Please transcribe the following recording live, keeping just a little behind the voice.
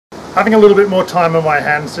Having a little bit more time on my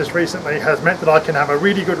hands just recently has meant that I can have a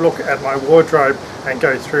really good look at my wardrobe and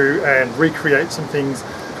go through and recreate some things.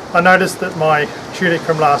 I noticed that my tunic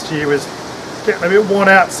from last year was getting a bit worn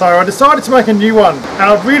out, so I decided to make a new one. And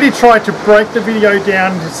I've really tried to break the video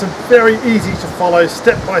down into some very easy to follow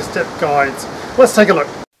step-by-step guides. Let's take a look.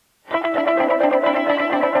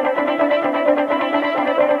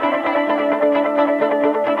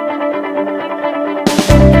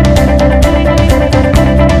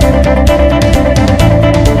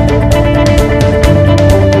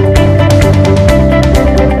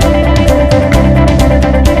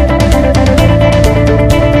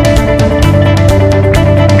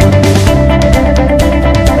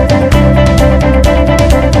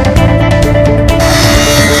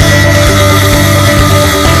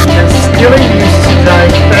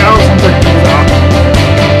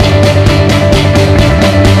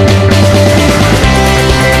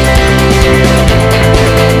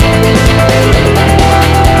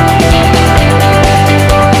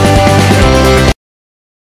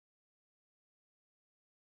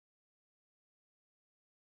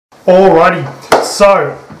 Alrighty,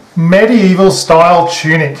 so medieval style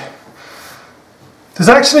tunic. There's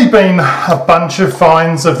actually been a bunch of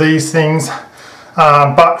finds of these things,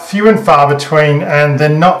 but few and far between, and they're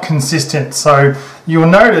not consistent. So you'll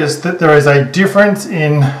notice that there is a difference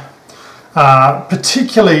in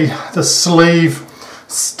particularly the sleeve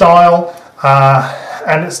style,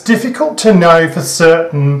 and it's difficult to know for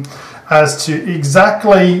certain as to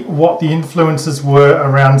exactly what the influences were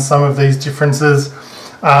around some of these differences.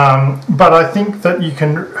 But I think that you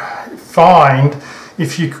can find,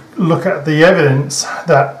 if you look at the evidence,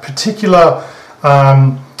 that particular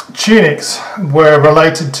tunics were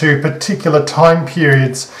related to particular time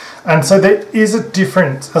periods. And so there is a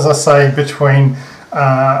difference, as I say, between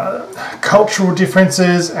cultural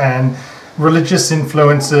differences and religious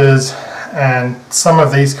influences and some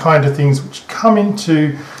of these kind of things which come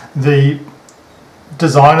into the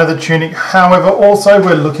design of the tunic. However, also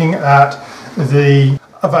we're looking at the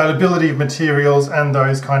availability of materials and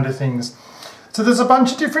those kind of things. So there's a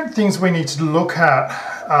bunch of different things we need to look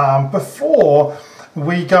at before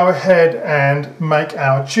we go ahead and make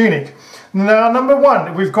our tunic. Now, number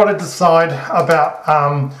one, we've got to decide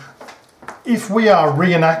about if we are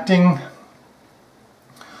reenacting,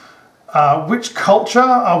 which culture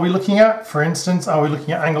are we looking at? For instance, are we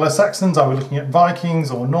looking at Anglo-Saxons? Are we looking at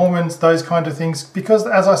Vikings or Normans? Those kind of things, because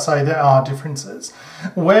as I say, there are differences.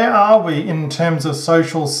 Where are we in terms of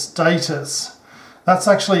social status? That's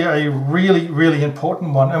actually a really, really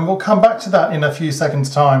important one, and we'll come back to that in a few seconds'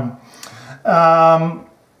 time.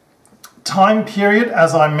 Time period,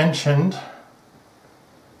 as I mentioned,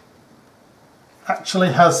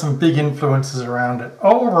 actually has some big influences around it.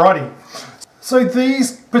 Alrighty. So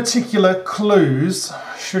these particular clues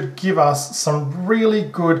should give us some really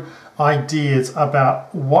good ideas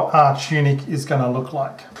about what our tunic is going to look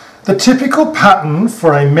like. The typical pattern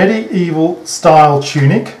for a medieval style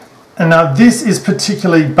tunic, and now this is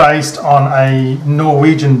particularly based on a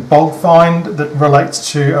Norwegian bog find that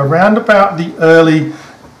relates to around about the early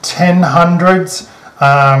 1000s.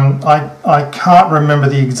 I can't remember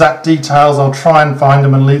the exact details. I'll try and find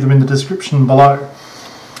them and leave them in the description below.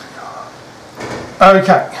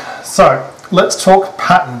 Okay, so let's talk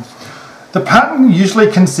pattern. The pattern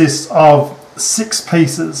usually consists of 6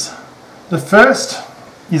 pieces. The first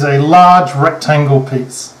is a large rectangle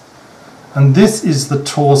piece, and this is the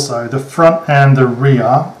torso, the front and the rear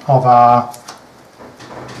of our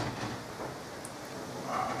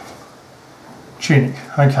tunic.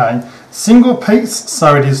 Okay, single piece,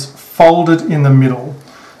 so it is folded in the middle,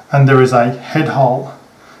 and there is a head hole.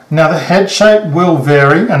 Now the head shape will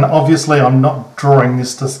vary, and obviously I'm not drawing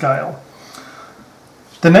this to scale.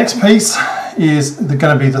 The next piece is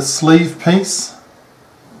going to be the sleeve piece,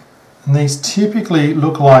 and these typically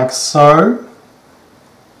look like so.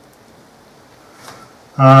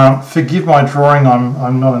 Forgive my drawing,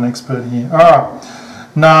 I'm not an expert here. Alright,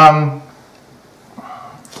 now,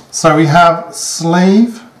 so we have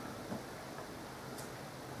sleeve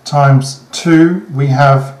times 2, we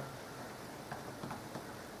have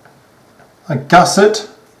a gusset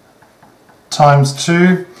times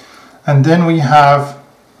 2, and then we have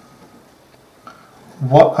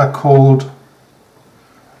what are called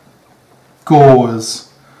gauze,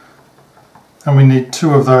 and we need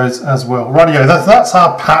 2 of those as well. Rightio, that's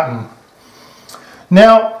our pattern.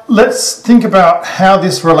 Now let's think about how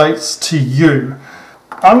this relates to you.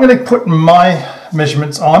 I'm going to put my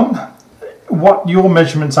measurements on. What your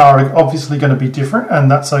measurements are obviously going to be different,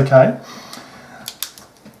 and that's okay.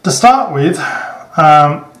 To start with,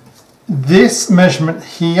 this measurement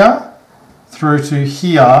here through to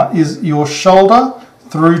here is your shoulder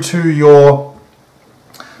through to your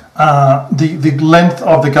the length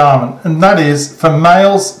of the garment, and that is for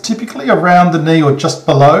males typically around the knee or just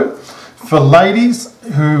below. For ladies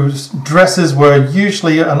whose dresses were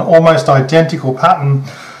usually an almost identical pattern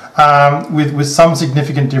with some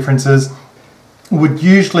significant differences, would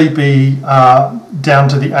usually be down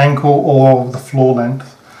to the ankle or the floor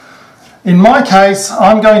length. In my case,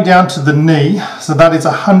 I'm going down to the knee, so that is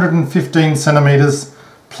 115 centimeters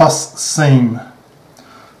plus seam.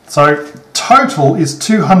 So total is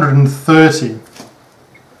 230.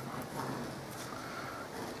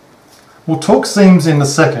 We'll talk seams in a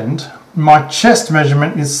second. My chest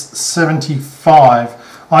measurement is 75.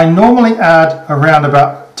 I normally add around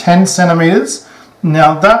about 10 centimeters.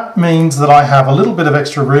 Now that means that I have a little bit of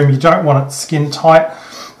extra room. You don't want it skin tight.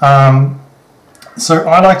 So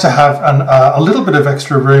I like to have a little bit of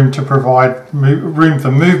extra room to provide room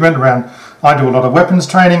for movement around. I do a lot of weapons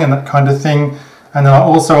training and that kind of thing. And then I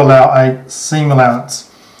also allow a seam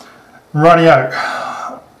allowance.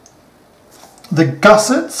 Rightio. The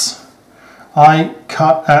gussets I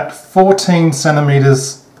cut at 14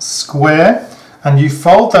 centimeters square, and you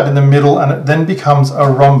fold that in the middle and it then becomes a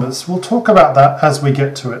rhombus. We'll talk about that as we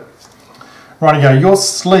get to it. Rightio, your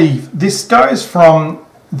sleeve. This goes from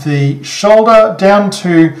the shoulder down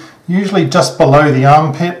to usually just below the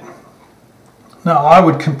armpit. Now I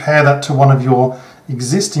would compare that to one of your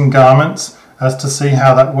existing garments as to see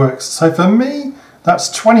how that works. So for me, that's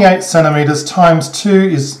 28 centimeters times 2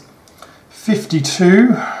 is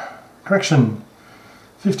 52, correction,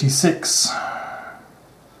 56.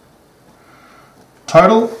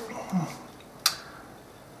 Total.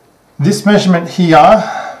 This measurement here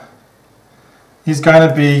is going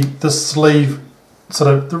to be the sleeve,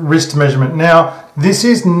 sort of the wrist measurement. Now, this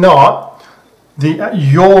is not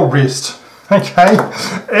your wrist. Okay,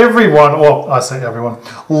 everyone, or I say everyone,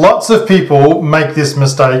 lots of people make this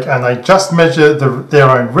mistake and they just measure their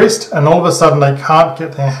own wrist and all of a sudden they can't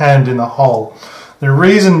get their hand in the hole. The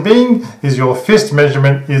reason being is your fist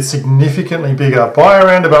measurement is significantly bigger by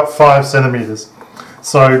around about 5 centimeters.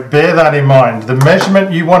 So bear that in mind. The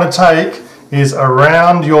measurement you want to take is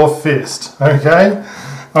around your fist, okay?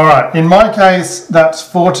 All right, in my case, that's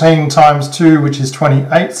 14 times 2, which is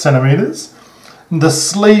 28 centimeters. The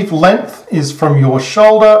sleeve length is from your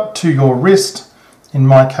shoulder to your wrist, in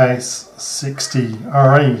my case 60.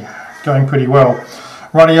 Alrighty, going pretty well.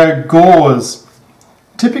 Rightio, gauze.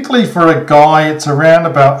 Typically for a guy it's around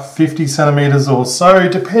about 50 centimeters or so,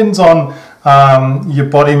 depends on your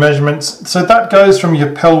body measurements. So that goes from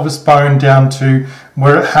your pelvis bone down to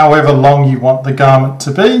however long you want the garment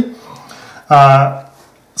to be.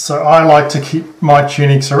 So I like to keep my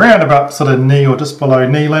tunics around about sort of knee or just below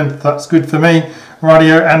knee length. That's good for me.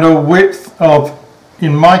 Rightio, and a width of,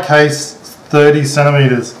 in my case, 30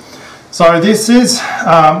 centimeters. So this is,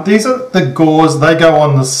 these are the gauze. They go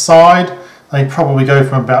on the side. They probably go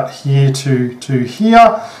from about here to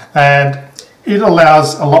here, and it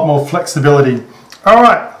allows a lot more flexibility. All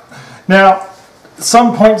right, now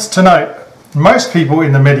some points to note. Most people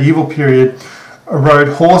in the medieval period rode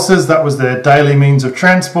horses. That was their daily means of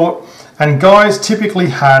transport, and guys typically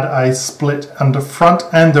had a split on the front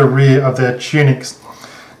and the rear of their tunics.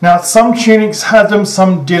 Now some tunics had them,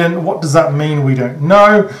 some didn't. What does that mean? We don't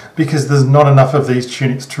know, because there's not enough of these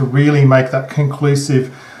tunics to really make that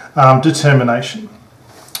conclusive determination.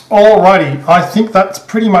 Alrighty, I think that's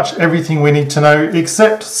pretty much everything we need to know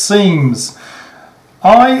except seams.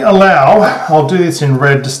 I'll do this in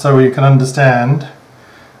red just so you can understand.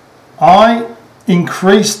 I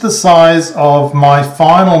increase the size of my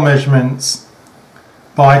final measurements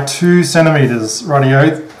by 2 centimeters,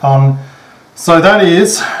 rightio, so that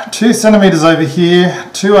is 2 centimeters over here,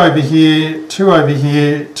 2 over here, 2 over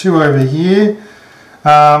here, 2 over here,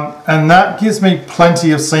 and that gives me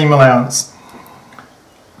plenty of seam allowance.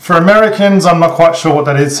 For Americans, I'm not quite sure what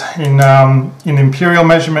that is in imperial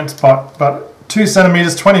measurements, but 2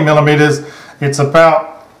 centimeters, 20 millimeters, it's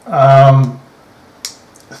about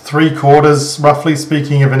 3/4, roughly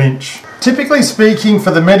speaking, of an inch. Typically speaking,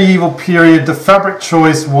 for the medieval period, the fabric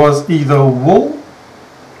choice was either wool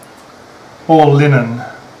or linen.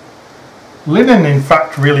 Linen, in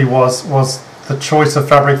fact, really was the choice of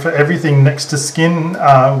fabric for everything next to skin.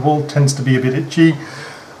 Wool tends to be a bit itchy,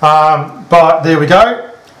 but there we go.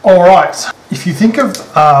 All right, if you think of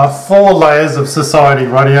 4 layers of society,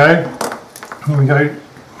 rightio, here we go.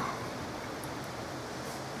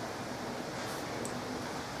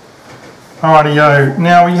 Alrighty-yo,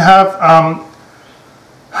 now we have,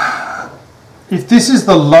 if this is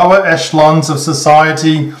the lower echelons of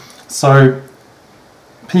society, so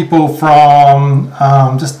people from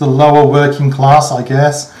just the lower working class, I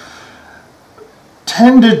guess,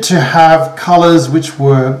 tended to have colours which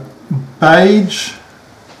were beige,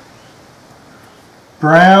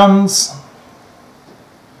 browns,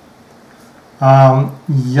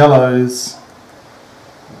 yellows.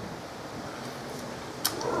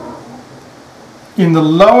 In the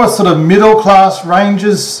lower sort of middle class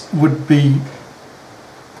ranges would be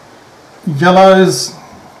yellows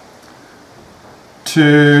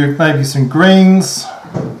to maybe some greens.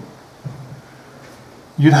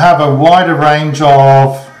 You'd have a wider range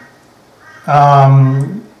of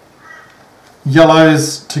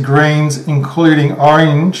yellows to greens, including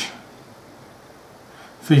orange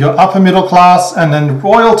for your upper middle class, and then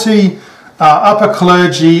royalty, upper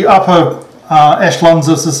clergy, upper echelons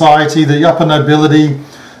of society, the upper nobility.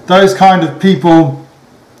 Those kind of people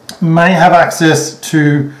may have access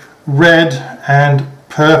to red and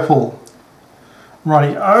purple.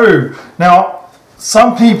 Righty. Oh, now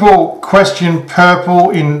some people question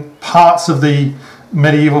purple in parts of the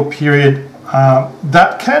medieval period.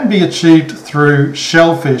 That can be achieved through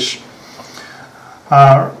shellfish.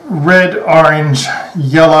 Red, orange,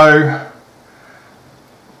 yellow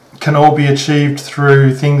can all be achieved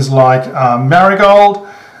through things like marigold,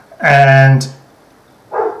 and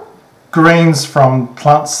greens from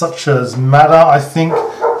plants such as madder, I think.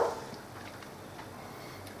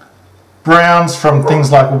 Browns from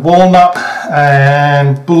things like walnut,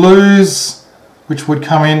 and blues, which would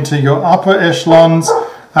come into your upper echelons,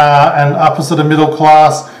 and upper sort of middle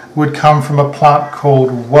class would come from a plant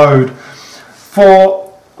called woad.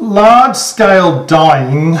 For large scale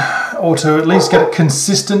dyeing, or to at least get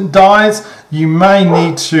consistent dyes, you may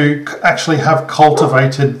need to actually have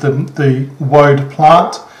cultivated the woad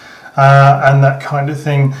plant and that kind of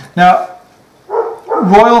thing. Now,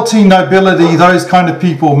 royalty, nobility, those kind of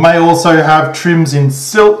people may also have trims in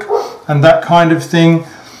silk and that kind of thing.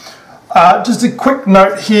 Just a quick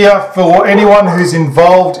note here for anyone who's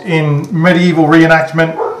involved in medieval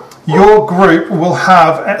reenactment: your group will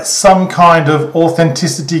have some kind of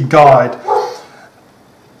authenticity guide.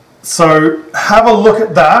 So have a look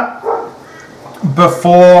at that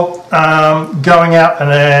before going out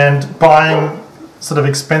and buying sort of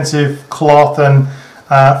expensive cloth and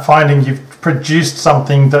finding you've produced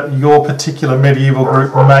something that your particular medieval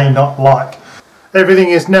group may not like. Everything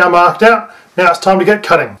is now marked out. Now it's time to get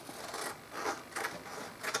cutting.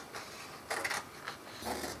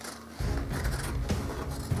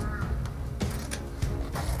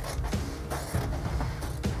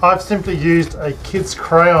 I've simply used a kid's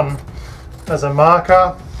crayon as a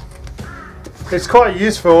marker. It's quite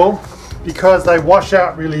useful because they wash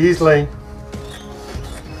out really easily.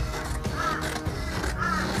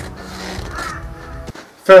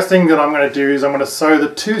 First thing that I'm going to do is I'm going to sew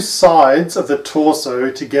the two sides of the torso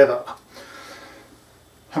together.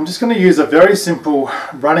 I'm just going to use a very simple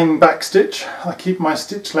running back stitch. I keep my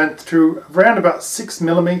stitch length to around about 6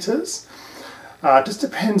 millimeters. Just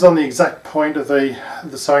depends on the exact point of the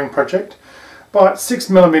sewing project, but 6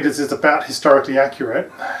 millimeters is about historically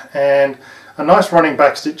accurate, and a nice running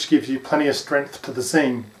back stitch gives you plenty of strength to the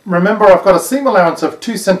seam. Remember, I've got a seam allowance of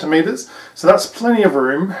 2 centimeters, so that's plenty of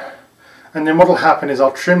room. And then what will happen is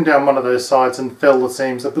I'll trim down one of those sides and fill the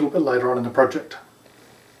seams a little bit later on in the project.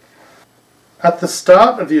 At the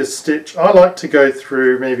start of your stitch, I like to go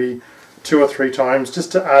through maybe 2 or 3 times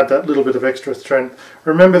just to add that little bit of extra strength.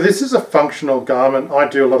 Remember, this is a functional garment. I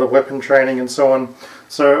do a lot of weapon training and so on,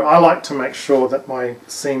 so I like to make sure that my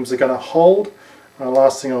seams are going to hold. The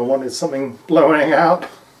last thing I want is something blowing out.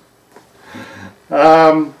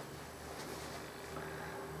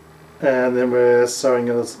 And then we're sewing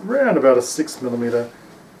it around about a 6 millimeter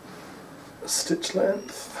stitch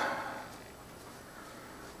length.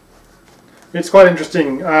 It's quite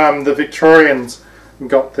interesting. The Victorians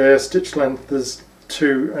got their stitch lengths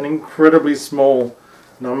to an incredibly small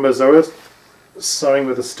number. So we're sewing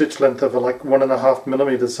with a stitch length of like 1.5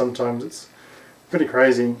 millimeters sometimes. It's pretty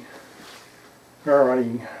crazy.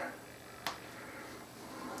 Alrighty.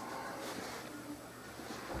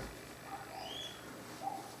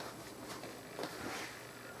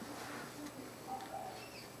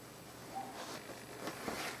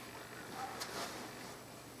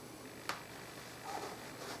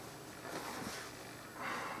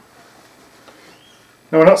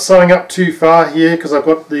 Now we're not sewing up too far here because I've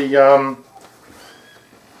got the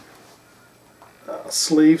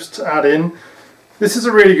sleeves to add in. This is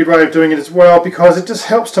a really good way of doing it as well because it just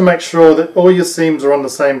helps to make sure that all your seams are on the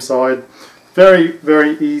same side. Very,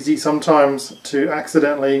 very easy sometimes to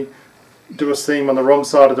accidentally do a seam on the wrong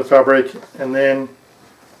side of the fabric, and then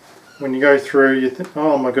when you go through you think,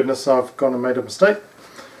 oh my goodness, I've gone and made a mistake.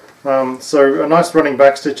 So a nice running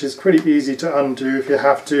back stitch is pretty easy to undo if you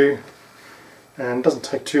have to, and doesn't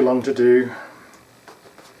take too long to do.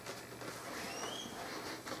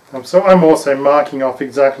 So I'm also marking off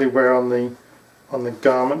exactly where on the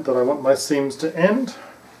garment that I want my seams to end.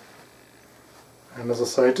 And as I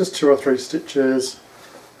say, just 2 or 3 stitches,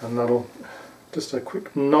 and that'll just a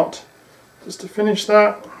quick knot just to finish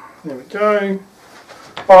that. There we go.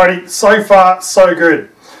 Alrighty, so far so good.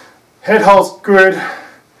 Head hole's good.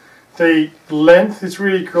 The length is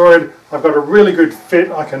really good. I've got a really good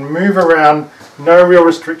fit. I can move around, no real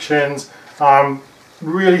restrictions. I'm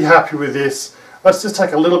really happy with this. Let's just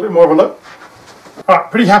take a little bit more of a look. Alright,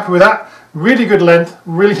 pretty happy with that. Really good length,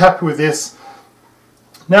 really happy with this.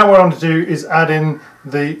 Now what I want to do is add in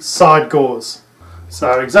the side gauze.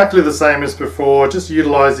 So exactly the same as before, just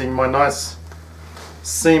utilising my nice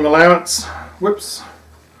seam allowance. Whoops.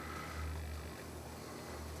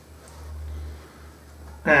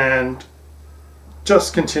 And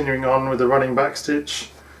just continuing on with the running back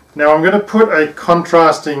stitch. Now I'm going to put a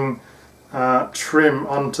contrasting trim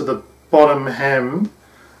onto the bottom hem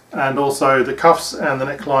and also the cuffs and the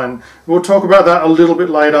neckline. We'll talk about that a little bit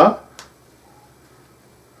later.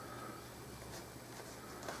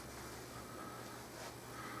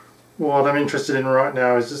 What I'm interested in right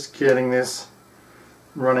now is just getting this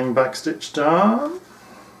running back stitch done.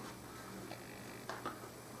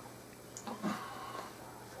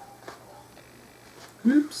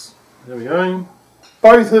 Oops, there we go.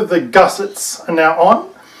 Both of the gussets are now on.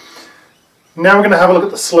 Now we're going to have a look at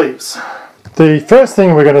the sleeves. The first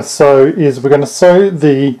thing we're going to sew is we're going to sew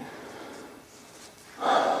the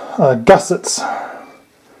gussets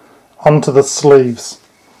onto the sleeves.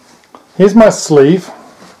 Here's my sleeve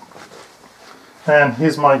and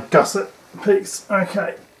here's my gusset piece.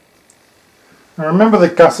 Okay. Now remember the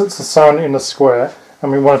gussets are sewn in a square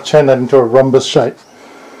and we want to turn that into a rhombus shape.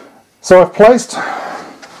 So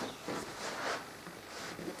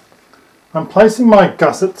I'm placing my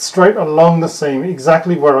gusset straight along the seam,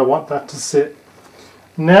 exactly where I want that to sit.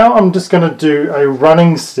 Now I'm just going to do a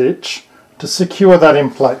running stitch to secure that in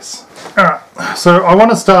place. Alright, so I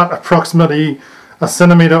want to start approximately 1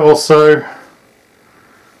 centimetre or so,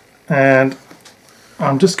 and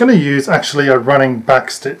I'm just going to use actually a running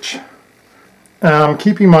back stitch. I'm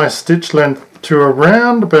keeping my stitch length to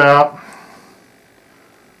around about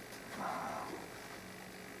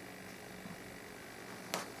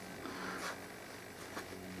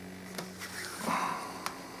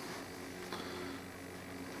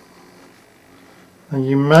and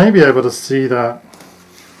you may be able to see that.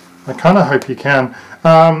 I kind of hope you can.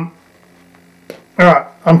 Alright,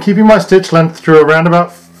 I'm keeping my stitch length to around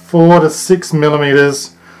about 4 to 6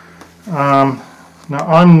 millimeters. Now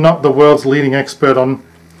I'm not the world's leading expert on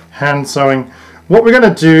hand sewing. What we're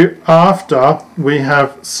going to do after we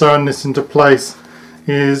have sewn this into place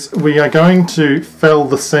is we are going to fell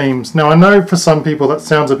the seams. Now I know for some people that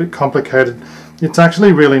sounds a bit complicated. It's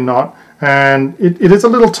actually really not. And it is a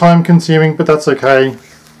little time consuming, but that's okay.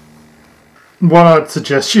 What I'd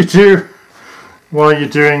suggest you do while you're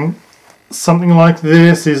doing something like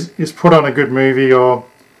this is put on a good movie or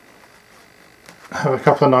have a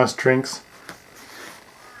couple of nice drinks.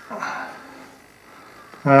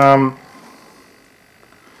 It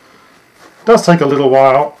does take a little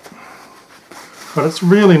while, but it's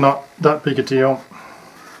really not that big a deal.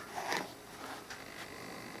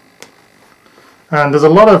 And there's a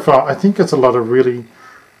lot of, I think it's a lot of really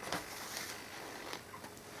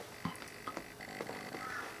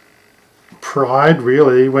pride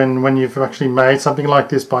really when you've actually made something like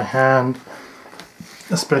this by hand,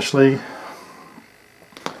 especially.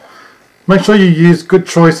 Make sure you use good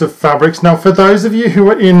choice of fabrics. Now for those of you who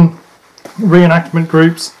are in reenactment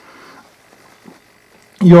groups,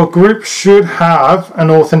 your group should have an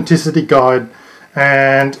authenticity guide,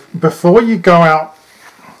 and before you go out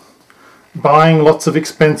buying lots of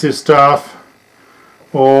expensive stuff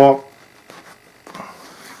or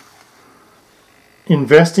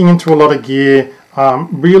investing into a lot of gear,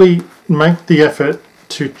 really make the effort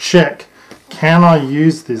to check, can I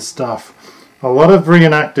use this stuff? A lot of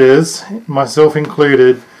reenactors, myself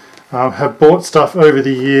included, have bought stuff over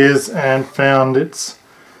the years and found it's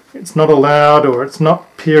not allowed or it's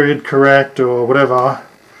not period correct or whatever,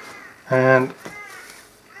 and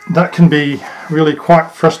that can be really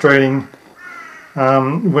quite frustrating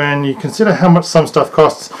when you consider how much some stuff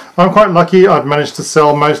costs. I'm quite lucky. I've managed to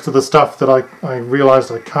sell most of the stuff that I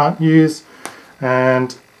realised I can't use,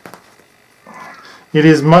 and it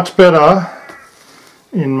is much better,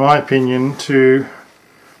 in my opinion, to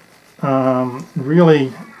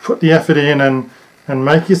really put the effort in and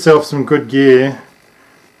make yourself some good gear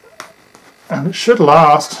and it should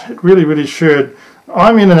last. It really should.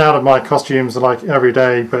 I'm in and out of my costumes like every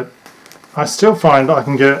day, but I still find I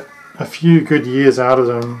can get a few good years out of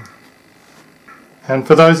them. And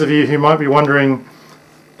for those of you who might be wondering,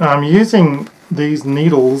 I'm using these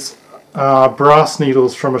needles, brass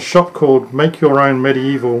needles from a shop called Make Your Own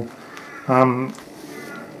Medieval.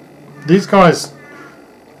 These guys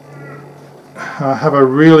have a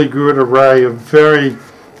really good array of very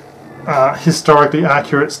historically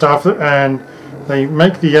accurate stuff, and they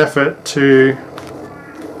make the effort to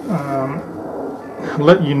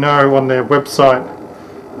let you know on their website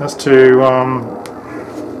as to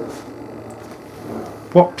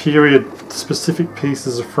what period specific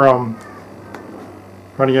pieces are from.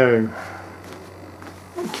 Rightio.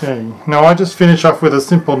 Okay, now I just finish off with a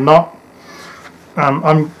simple knot.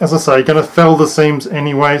 I'm, as I say, going to fell the seams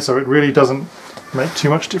anyway, so it really doesn't make too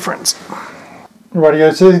much difference.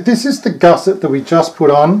 Rightio, so this is the gusset that we just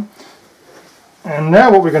put on, and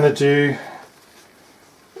now what we're going to do,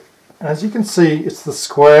 as you can see, it's the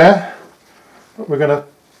square, but we're going to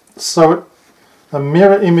sew it a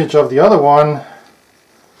mirror image of the other one,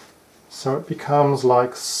 so it becomes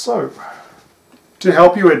like so. To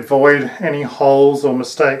help you avoid any holes or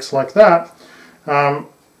mistakes like that,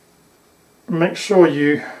 make sure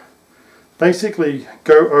you basically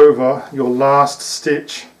go over your last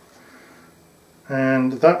stitch,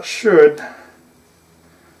 and that should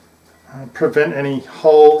prevent any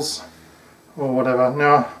holes or whatever.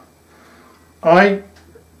 Now, I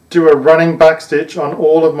do a running back stitch on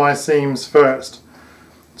all of my seams first.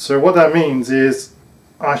 So what that means is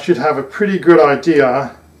I should have a pretty good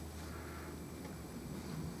idea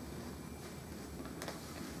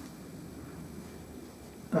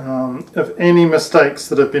of any mistakes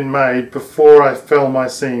that have been made before I fill my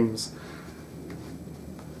seams.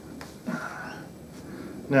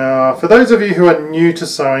 Now, for those of you who are new to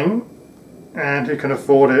sewing and who can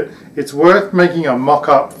afford it, it's worth making a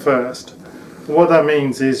mock-up first. What that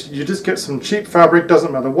means is you just get some cheap fabric,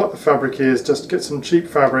 doesn't matter what the fabric is, just get some cheap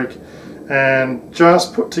fabric and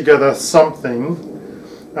just put together something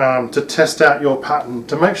to test out your pattern,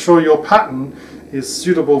 to make sure your pattern is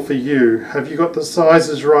suitable for you. Have you got the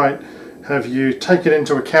sizes right? Have you taken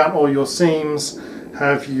into account all your seams?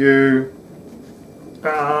 Have you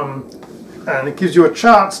and it gives you a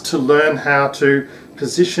chance to learn how to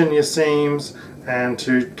position your seams and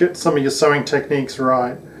to get some of your sewing techniques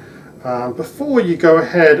right before you go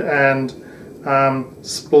ahead and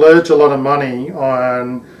splurge a lot of money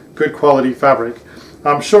on good quality fabric.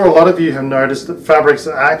 I'm sure a lot of you have noticed that fabrics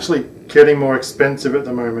are actually getting more expensive at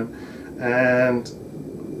the moment, and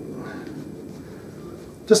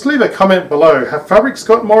just leave a comment below. Have fabrics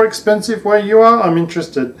got more expensive where you are? I'm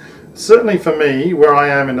interested. Certainly for me, where I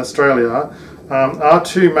am in Australia, our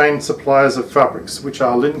two main suppliers of fabrics, which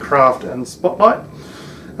are Lincraft and Spotlight,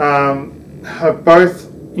 have both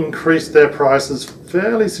increased their prices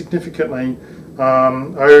fairly significantly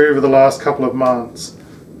over the last couple of months.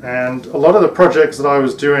 And a lot of the projects that I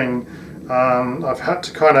was doing, I've had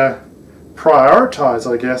to kind of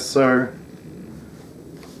prioritize, I guess, so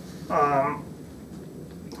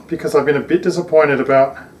because I've been a bit disappointed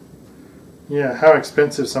about how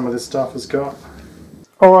expensive some of this stuff has got.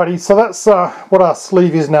 Alrighty, so that's what our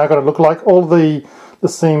sleeve is now going to look like. All the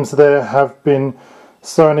seams there have been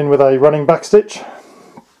sewn in with a running back stitch.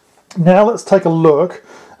 Now let's take a look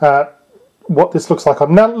at what this looks like.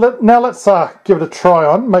 Now let's give it a try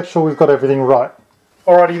on, make sure we've got everything right.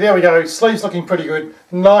 Alrighty, there we go. Sleeve's looking pretty good.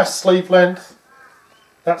 Nice sleeve length.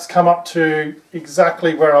 That's come up to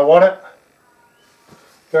exactly where I want it.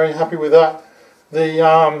 Very happy with that.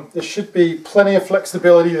 There should be plenty of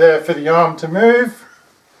flexibility there for the arm to move.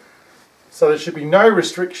 So there should be no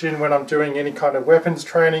restriction when I'm doing any kind of weapons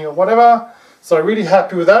training or whatever. So really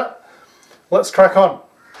happy with that. Let's crack on.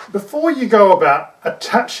 Before you go about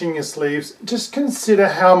attaching your sleeves, just consider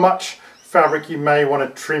how much fabric you may want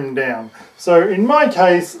to trim down. So in my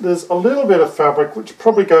case, there's a little bit of fabric which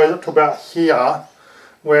probably goes up to about here,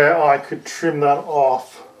 where I could trim that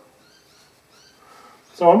off.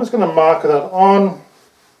 So I'm just going to mark that on,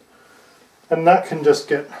 and that can just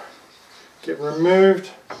get removed.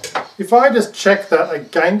 If I just check that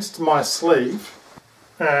against my sleeve,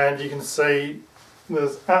 and you can see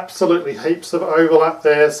there's absolutely heaps of overlap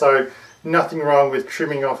there, so nothing wrong with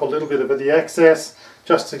trimming off a little bit of the excess,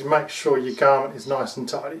 just to make sure your garment is nice and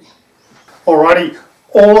tidy. Alrighty,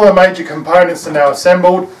 all of the major components are now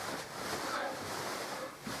assembled.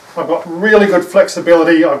 I've got really good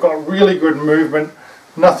flexibility, I've got really good movement,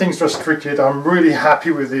 nothing's restricted. I'm really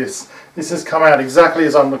happy with this. This has come out exactly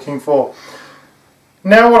as I'm looking for.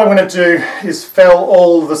 Now what I'm going to do is fell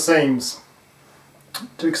all the seams.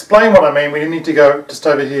 To explain what I mean, we need to go just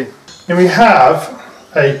over here. And we have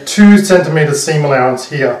a 2 centimeter seam allowance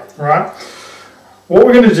here, right? What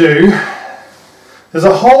we're going to do, there's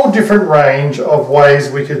a whole different range of ways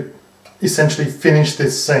we could essentially finish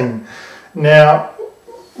this seam. Now,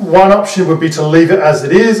 one option would be to leave it as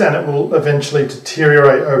it is and it will eventually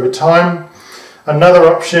deteriorate over time. Another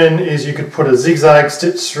option is you could put a zigzag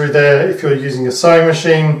stitch through there if you're using a sewing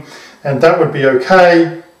machine, and that would be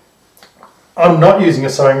okay. I'm not using a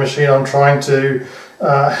sewing machine, I'm trying to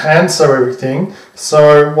hand sew everything.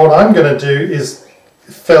 So what I'm going to do is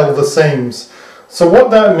fell the seams. So what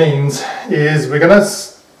that means is we're going to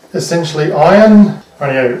essentially iron,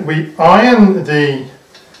 we iron the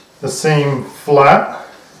seam flat.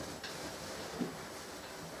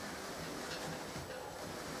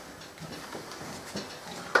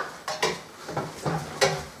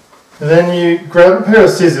 And then you grab a pair of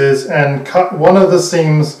scissors and cut one of the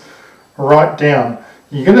seams right down.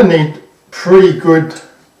 You're going to need pretty good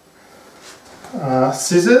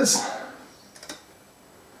scissors.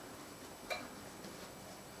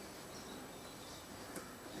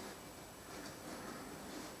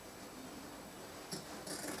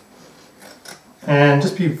 And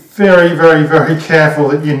just be very, very, very careful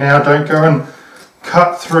that you now don't go and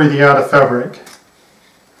cut through the outer fabric.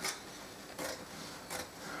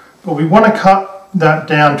 But we want to cut that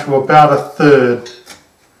down to about 1/3.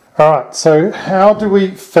 Alright, so how do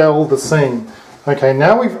we fell the seam? Okay,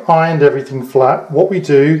 now we've ironed everything flat. What we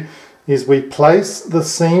do is we place the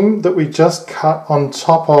seam that we just cut on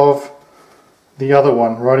top of the other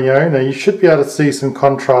one, rightio. Now you should be able to see some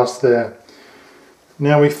contrast there.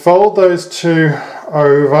 Now we fold those two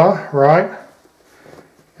over, right,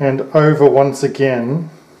 and over once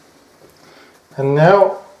again. And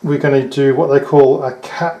now we're going to do what they call a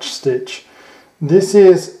catch stitch. This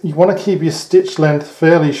is, you want to keep your stitch length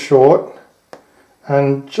fairly short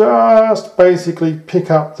and just basically pick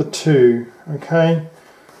up the two, okay?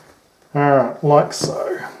 Alright, like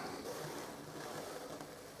so.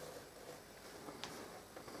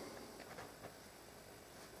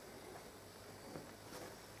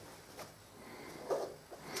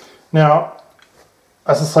 Now,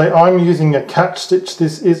 as I say, I'm using a catch stitch.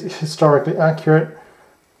 This is historically accurate.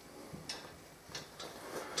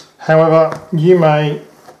 However, you may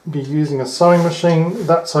be using a sewing machine,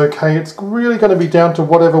 that's okay. It's really going to be down to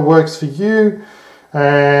whatever works for you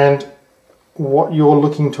and what you're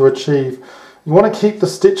looking to achieve. You want to keep the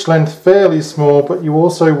stitch length fairly small, but you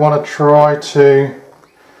also want to try to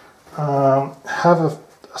have a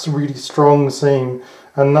really strong seam,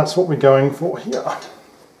 and that's what we're going for here.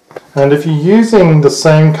 And if you're using the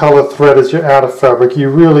same colour thread as your outer fabric, it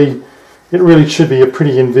really should be a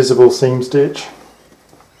pretty invisible seam stitch.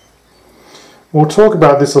 We'll talk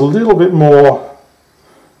about this a little bit more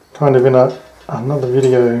kind of in another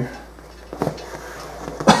video.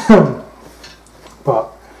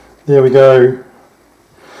 But there we go.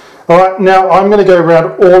 Alright, now I'm going to go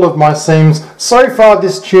around all of my seams. So far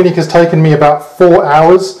this tunic has taken me about 4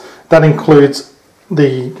 hours. That includes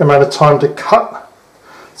the amount of time to cut.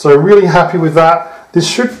 So really happy with that. This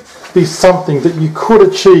should be something that you could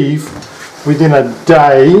achieve within a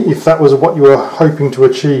day if that was what you were hoping to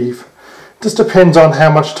achieve. Just depends on how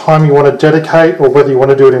much time you want to dedicate, or whether you want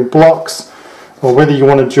to do it in blocks, or whether you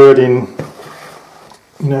want to do it in,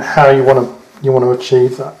 how you want to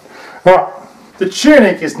achieve that. Alright, the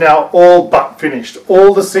tunic is now all but finished.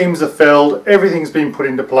 All the seams are filled, everything's been put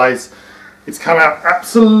into place. It's come out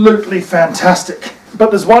absolutely fantastic. But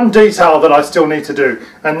there's one detail that I still need to do,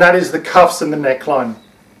 and that is the cuffs and the neckline.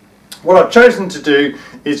 What I've chosen to do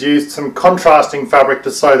is use some contrasting fabric to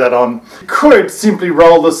sew that on. You could simply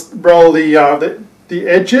roll the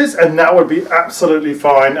edges, and that would be absolutely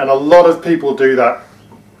fine, and a lot of people do that.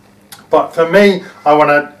 But for me, I want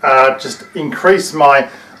to just increase my,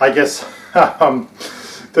 I guess,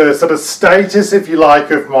 the sort of status, if you like,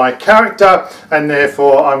 of my character, and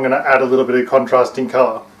therefore I'm going to add a little bit of contrasting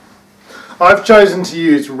colour. I've chosen to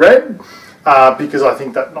use red because I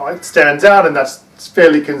think that stands out, and that's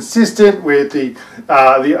fairly consistent with the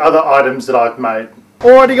other items that I've made.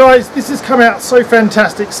 Alrighty guys, this has come out so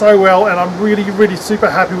fantastic, so well, and I'm really super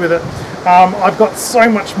happy with it. I've got so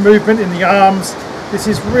much movement in the arms. This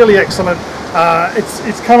is really excellent.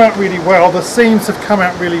 It's come out really well. The seams have come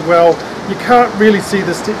out really well. You can't really see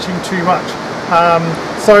the stitching too much.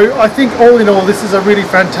 So I think all in all, this is a really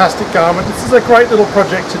fantastic garment. This is a great little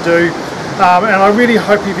project to do. And I really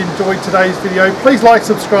hope you've enjoyed today's video. Please like,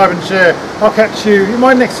 subscribe and share. I'll catch you in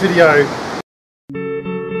my next video.